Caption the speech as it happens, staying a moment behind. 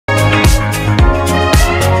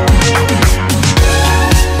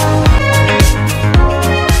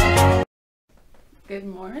Good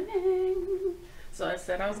morning. So I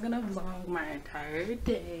said I was gonna vlog my entire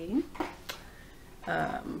day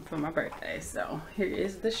for my birthday. So here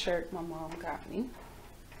is the shirt my mom got me,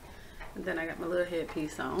 and then I got my little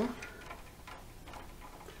headpiece on.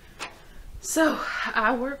 So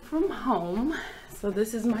I work from home, so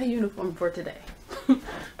this is my uniform for today.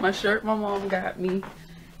 My shirt my mom got me,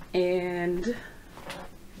 and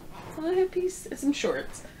a little headpiece and some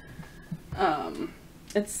shorts.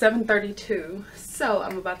 It's 7:32, so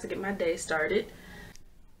I'm about to get my day started.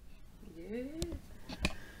 Yeah.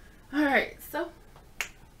 All right, so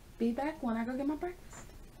be back when I go get my breakfast.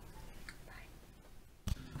 Bye.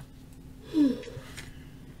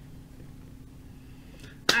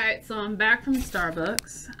 All right, so I'm back from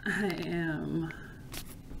Starbucks. I am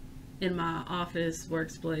in my office,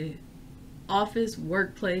 workplace,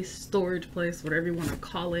 storage place, whatever you want to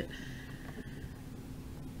call it.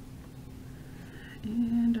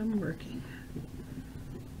 And I'm working.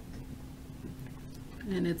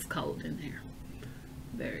 And it's cold in there.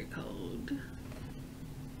 Very cold.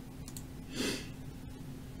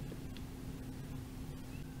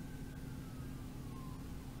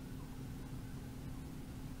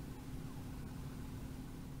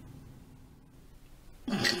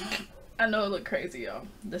 I know it look crazy, y'all.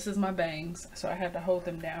 This is my bangs, so I had to hold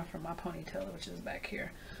them down from my ponytail, which is back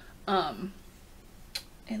here.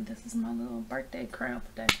 And this is my little birthday crown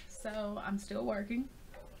today. So I'm still working,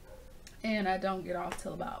 and I don't get off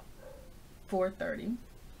till about 4:30.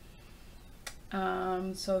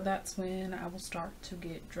 So that's when I will start to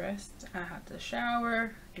get dressed. I have to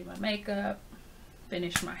shower, do my makeup,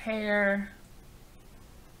 finish my hair,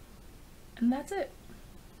 and that's it.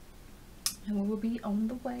 And we will be on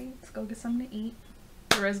the way to go get something to eat.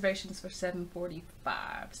 The reservation's for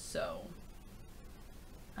 7:45, so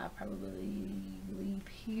I'll probably leave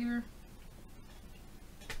here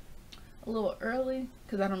a little early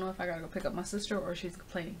because I don't know if I gotta go pick up my sister or she's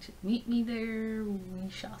planning to meet me there. We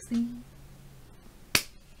shall see.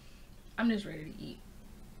 I'm just ready to eat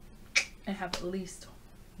and have at least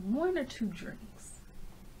 1 or 2 drinks.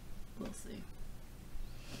 We'll see.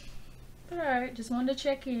 But alright, just wanted to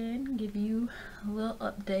check in, give you a little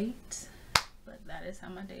update. But that is how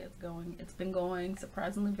my day is going. It's been going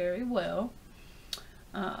surprisingly very well.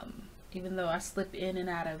 Even though I slip in and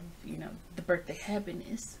out of, you know, the birthday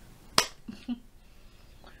happiness.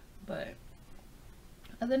 But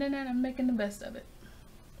other than that, I'm making the best of it.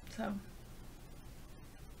 So,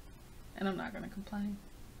 and I'm not gonna complain.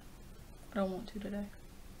 I don't want to today.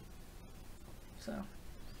 So,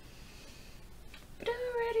 but I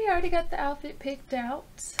already got the outfit picked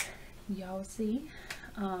out. Y'all see.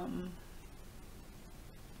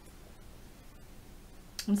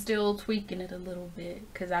 I'm still tweaking it a little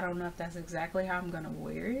bit because I don't know if that's exactly how I'm gonna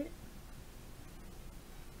wear it,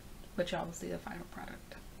 but y'all will see the final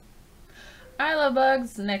product. Alright, love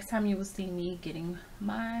bugs, next time you will see me getting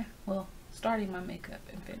my, well, starting my makeup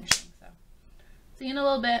and finishing. So see you in a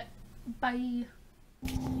little bit. Bye.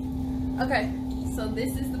 Okay, so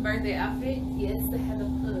this is the birthday outfit. Yes, they have a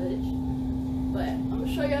fudge, but I'm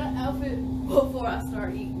gonna show y'all the outfit before I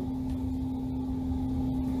start eating.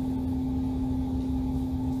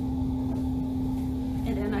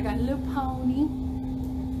 And then I got a little pony.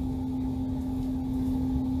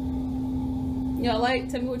 Y'all like?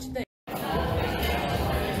 Tell me what you think.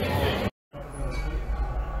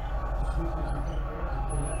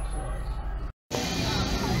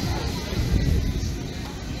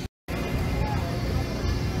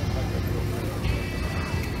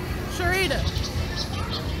 Sharita!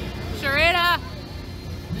 Sharita!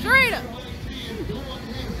 Sharita!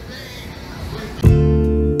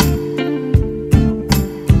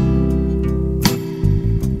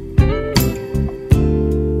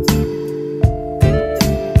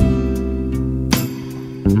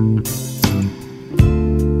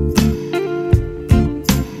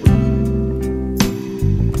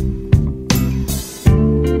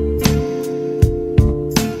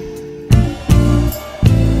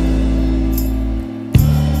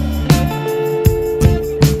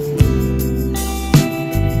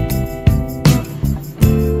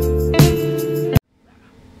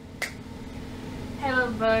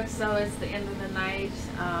 So it's the end of the night.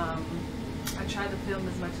 I tried to film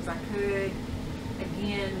as much as I could.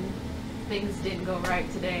 Again, things didn't go right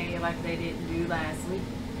today like they didn't do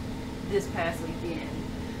this past weekend.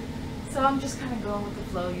 So I'm just kind of going with the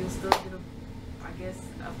flow. You'll still get I guess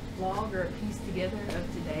a vlog or a piece together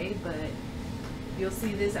of today, but you'll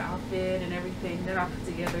see this outfit and everything that I put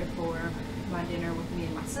together for my dinner with me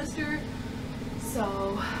and my sister.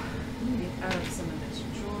 So let me get out of some of this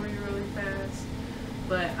jewelry really fast.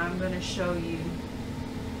 But I'm going to show you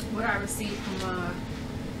what I received from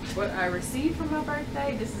what I received for my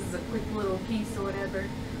birthday. This is a quick little piece or whatever.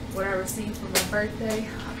 What I received for my birthday,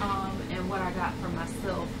 and what I got for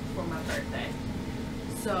myself for my birthday.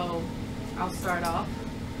 So I'll start off.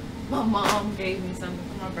 My mom gave me something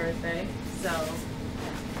for my birthday. So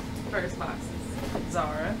first box is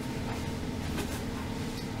Zara.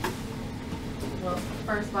 Well,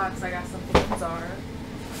 first box I got something from Zara.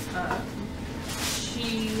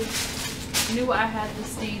 She knew I had the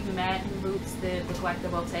Steve Madden boots that look like the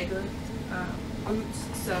Bottega boots,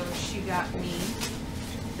 so she got me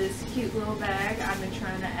this cute little bag. I've been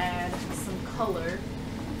trying to add some color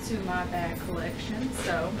to my bag collection,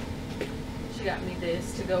 so she got me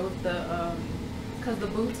this to go with the, because the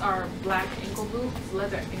boots are black ankle boots,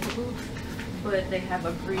 leather ankle boots, but they have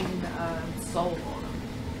a green sole on them.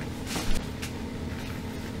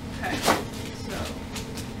 Okay, so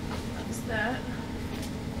that's that.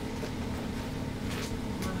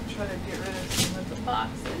 I'm gonna try to get rid of some of the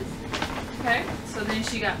boxes. Okay, so then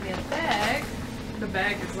she got me a bag. The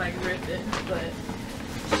bag is like ripping, but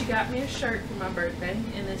she got me a shirt for my birthday,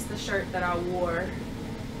 and it's the shirt that I wore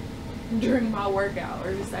during my work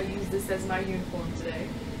hours. I used this as my uniform today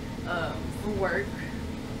for work.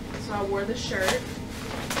 So I wore the shirt.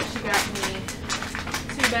 She got me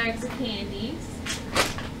 2 bags of candies.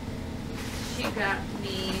 She got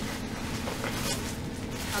me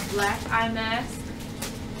a black eye mask,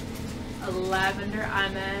 a lavender eye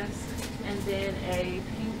mask, and then a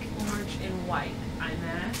pink, orange, and white eye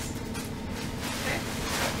mask. Okay.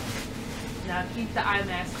 Now keep the eye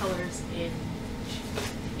mask colors in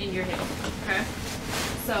your head. Okay.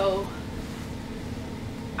 So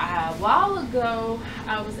a while ago,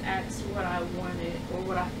 I was asked what I wanted, or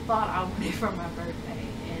what I thought I wanted for my birthday,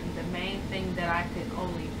 and the main thing that I could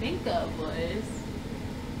only think of was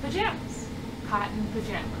pajamas, cotton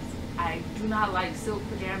pajamas. I do not like silk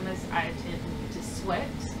pajamas. I tend to sweat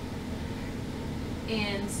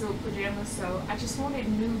in silk pajamas, so I just wanted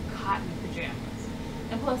new cotton pajamas.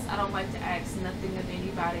 And plus, I don't like to ask nothing of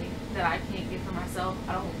anybody that I can't get for myself.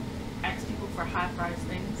 I don't ask people for high-priced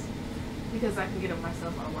things because I can get them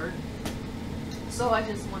myself at work. So I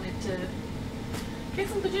just wanted to get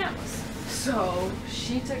some pajamas. So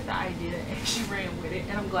she took the idea and she ran with it,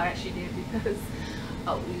 and I'm glad she did because,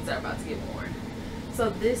 oh, these are about to get worn. So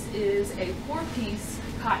this is a 4-piece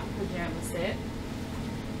cotton pajama set.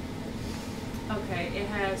 Okay, it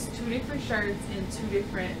has 2 different shirts and 2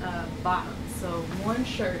 different bottoms. So one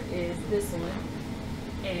shirt is this one,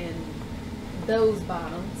 and those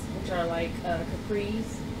bottoms, which are like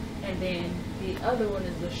capris, and then the other one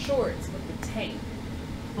is the shorts with the tank.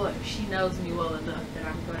 But she knows me well enough that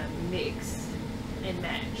I'm gonna mix and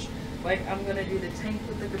match. Like, I'm gonna do the tank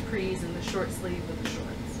with the capris and the short sleeve with the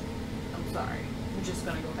shorts. I'm sorry, I'm just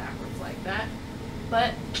gonna go backwards like that.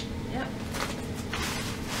 But yep,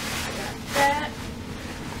 I got that.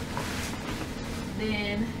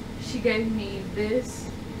 Then she gave me this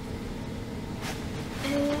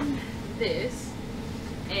and this.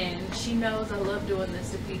 And she knows I love doing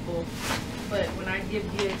this to people, but when I give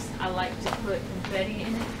gifts, I like to put confetti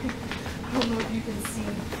in it. I don't know if you can see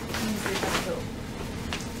these little.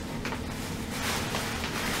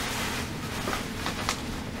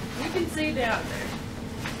 You can see down there.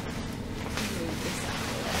 Move this out of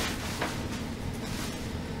the way.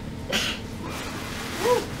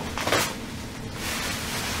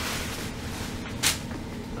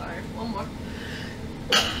 Sorry, one more.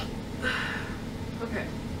 Okay.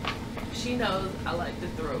 She knows I like to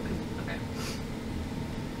throw. Okay.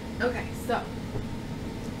 Okay, so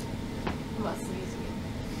I'm about to sneeze again.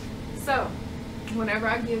 So whenever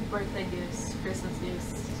I give birthday gifts, Christmas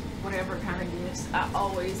gifts, whatever kind of gifts, I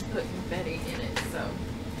always put confetti in it. So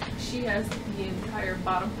she has the entire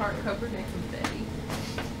bottom part covered in confetti.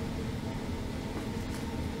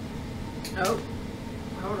 Oh,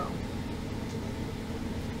 hold on.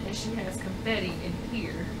 And she has confetti in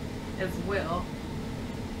here as well.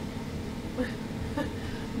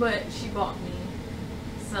 But she bought me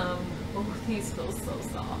some, oh, these feel so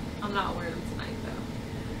soft. I'm not wearing them tonight though.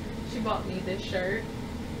 She bought me this shirt,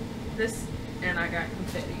 this, and I got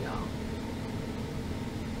confetti, y'all.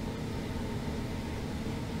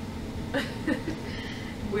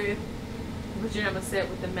 With pajama set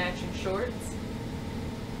with the matching shorts.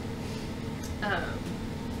 I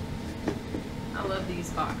love these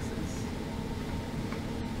boxes.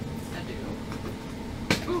 I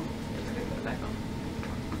do. Ooh. Back on.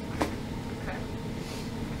 Okay.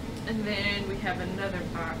 And then we have another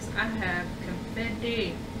box. I have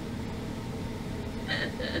confetti.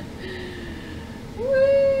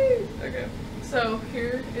 Woo! Okay. So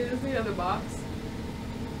here is the other box.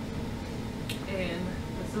 And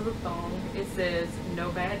the This is a thong. It says no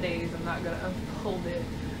bad days. I'm not gonna unfold it.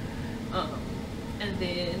 And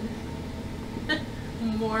then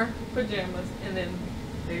more pajamas, and then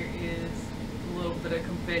there is a little bit of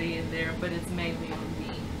confetti in there, but it's mainly on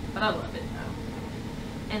me. But I love it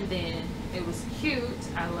though. And then it was cute.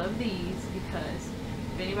 I love these because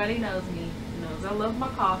if anybody knows me, knows I love my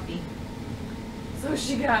coffee. So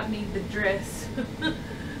she got me the dress,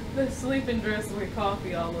 the sleeping dress with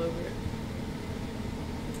coffee all over it.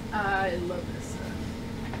 I love this stuff.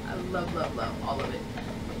 I love, love, love all of it.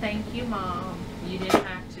 Thank you, Mom. You didn't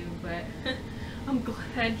have to, but I'm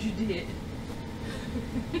glad you did.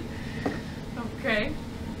 Okay,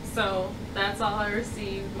 so that's all I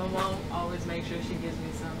received. My mom always makes sure she gives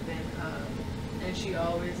me something, and she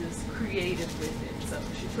always is creative with it. So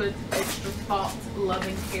she puts extra thought,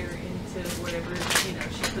 loving care into whatever, you know,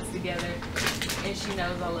 she puts together, and she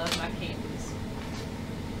knows I love my candies.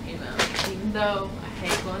 You know, even though I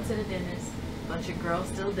hate going to the dentist, a bunch of girls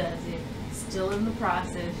still does it. Still in the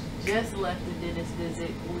process. Just left the dentist visit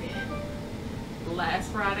when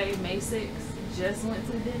last Friday, May 6th. Just went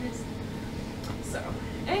to the dentist. So,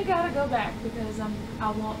 ain't gotta go back because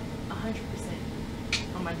I want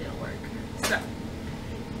 100% on my dental work. So,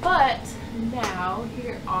 but now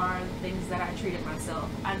here are the things that I treated myself.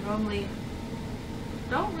 I normally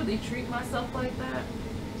don't really treat myself like that,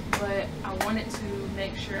 but I wanted to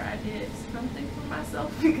make sure I did something for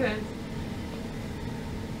myself because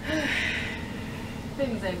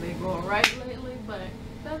things ain't been going right lately, but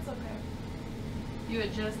that's okay. You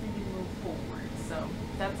adjust and you move forward. So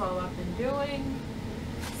that's all I've been doing.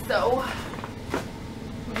 So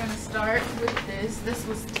we're gonna start with this. This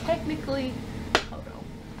was technically, hold on,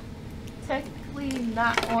 technically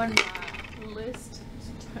not on my list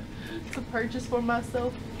to purchase for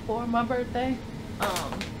myself for my birthday.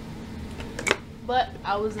 But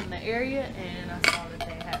I was in the area and I saw that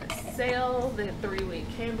they had a sale. The 3-wick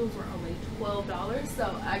candles were only $12.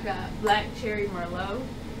 So I got Black Cherry Merlot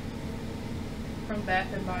from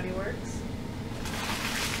Bath and Body Works.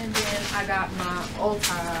 And then I got my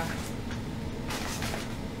Ulta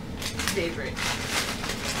favorite.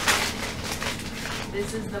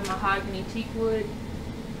 This is the Mahogany Teakwood.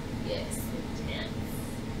 Yes, intense.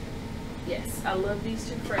 Yes, I love these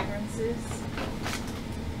two fragrances.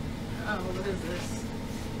 Oh, what is this?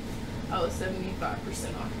 Oh,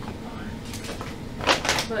 75% off coupon.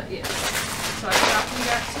 But yeah, so I stopped and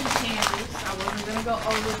got 2 candles. I wasn't gonna go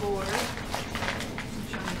overboard. I'm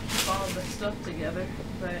trying to keep all the stuff together,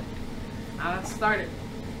 but I started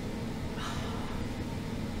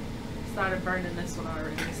burning this one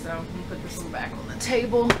already. So I'm gonna put this one back on the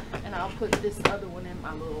table, and I'll put this other one in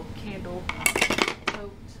my little candle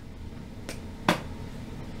tote.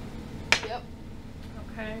 Yep.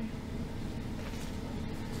 Okay.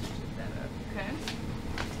 Okay,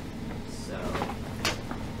 so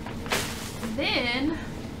then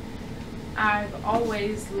I've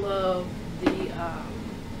always loved the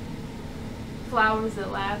flowers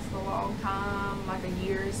that last a long time, like a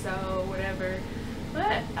year or so, whatever,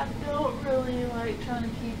 but I don't really like trying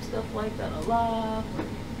to keep stuff like that alive or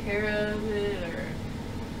take care of it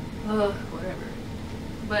or whatever,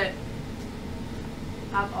 but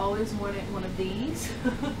I've always wanted one of these.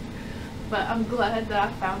 But I'm glad that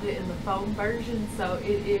I found it in the foam version. So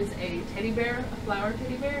it is a teddy bear, a flower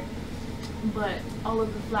teddy bear, but all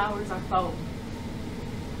of the flowers are foam,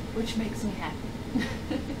 which makes me happy.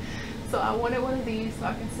 So I wanted one of these so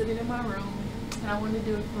I can sit it in my room, and I wanted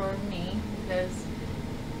to do it for me because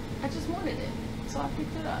I just wanted it. So I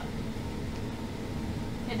picked it up.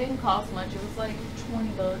 It didn't cost much. It was like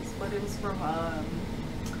 20 bucks, but it was from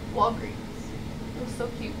Walgreens. It was so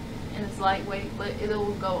cute. And it's lightweight, but it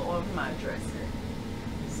will go on my dresser.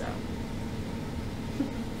 So,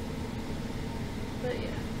 but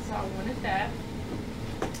yeah, so I wanted that.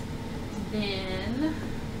 Then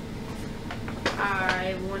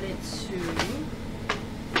I wanted to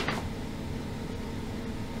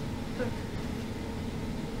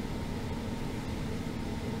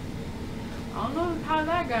I don't know how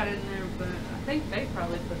that got in there, but I think they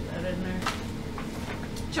probably put that in there.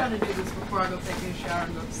 I'm trying to do this before I go take a shower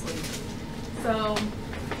and go to sleep. So,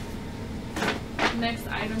 next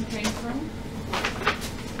item came from,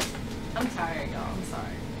 I'm tired, y'all, I'm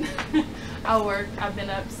sorry. I've been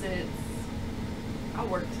up since, I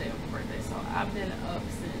worked today on my birthday, so I've been up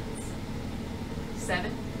since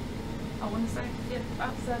 7, I want to say, yeah,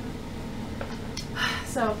 about 7.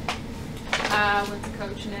 So, I went to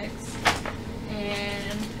Coach next,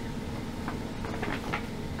 and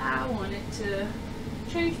I wanted to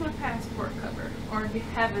change my passport cover or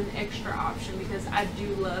have an extra option because I do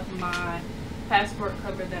love my passport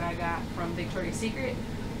cover that I got from Victoria's Secret,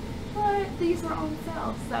 but these were on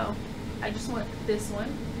sale, so I just went with this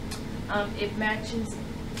one. It matches.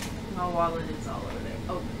 My wallet is all over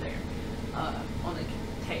there on the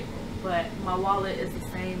table, but my wallet is the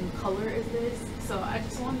same color as this, so I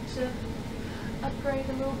just wanted to upgrade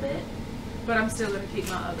a little bit. But I'm still gonna keep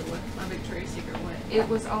my other one, my Victoria's Secret one. It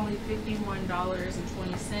was only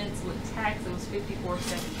 $51.20 with tax. It was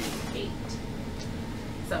 $54.78.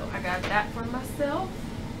 So I got that for myself.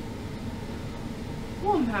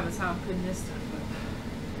 Well, I'm having time putting this stuff up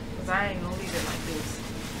because I ain't gonna leave it like this.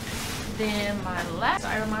 Then my last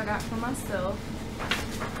item I got for myself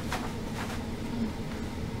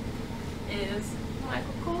is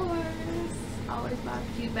Michael Kors. I always buy a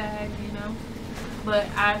cute bag, you know. But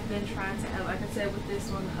I've been trying to add, like I said with this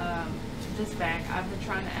one, this bag, I've been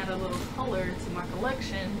trying to add a little color to my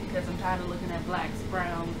collection because I'm tired of looking at blacks,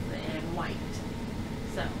 browns, and white.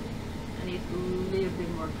 So I need a little bit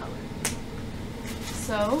more color.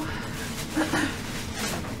 So get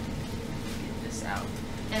this out.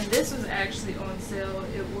 And this was actually on sale.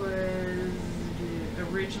 It was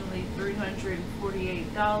originally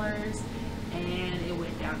 $348 and it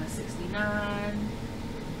went down to $69.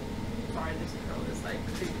 Sorry, this curl is like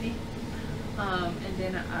creepy. And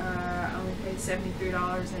then I only paid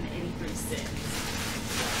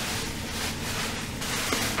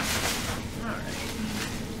 $73.83. Alright.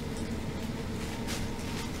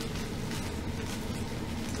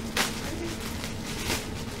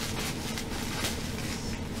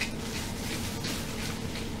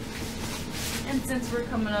 And since we're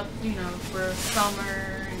coming up, you know, for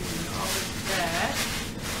summer and all of that,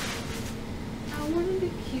 I wanted a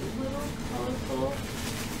cute little colorful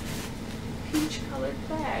peach colored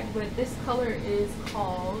bag, but this color is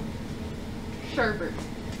called Sherbet,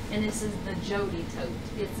 and this is the Jody tote.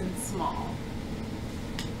 It's in small.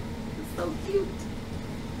 It's so cute.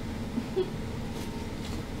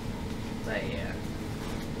 So yeah, I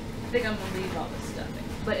think I'm gonna leave all the stuffing,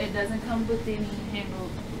 but it doesn't come with any handle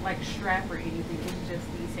like strap or anything. It's just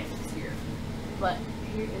these handles here. But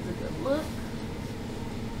here is a good look.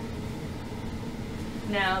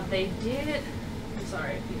 Now they did, I'm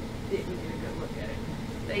sorry if you didn't get a good look at it.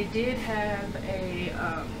 They did have a,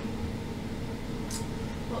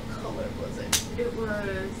 what color was it? It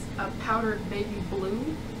was a powdered baby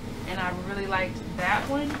blue, and I really liked that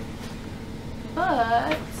one.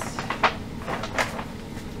 But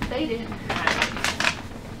they didn't have it.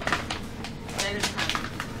 They didn't have it.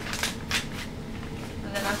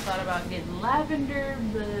 And then I thought about getting lavender,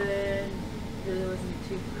 but really wasn't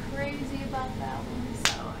too crazy about that one.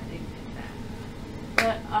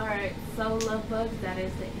 But alright, so LuvBugs, that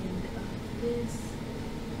is the end of this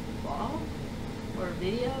vlog or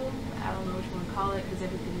video. I don't know which one to call it because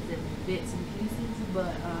everything is in bits and pieces,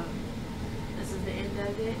 but this is the end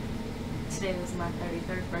of it. Today was my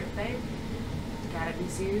 33rd birthday. Gotta be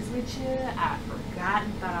serious with you. I forgot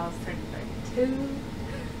and thought I was turning 32,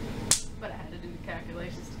 but I had to do the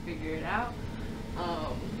calculations to figure it out.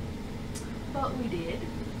 But we did.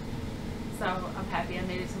 So I'm happy I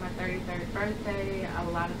made it to my 33rd birthday. A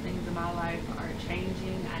lot of things in my life are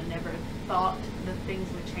changing. I never thought that things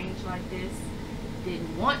would change like this.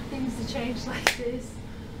 Didn't want things to change like this.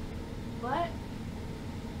 But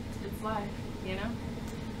it's life, you know?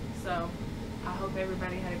 So I hope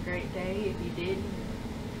everybody had a great day. If you didn't,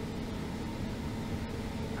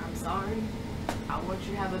 I'm sorry. I want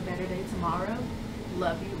you to have a better day tomorrow.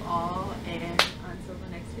 Love you all, and until the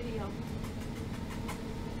next video.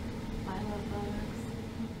 Bye, LuvBugs.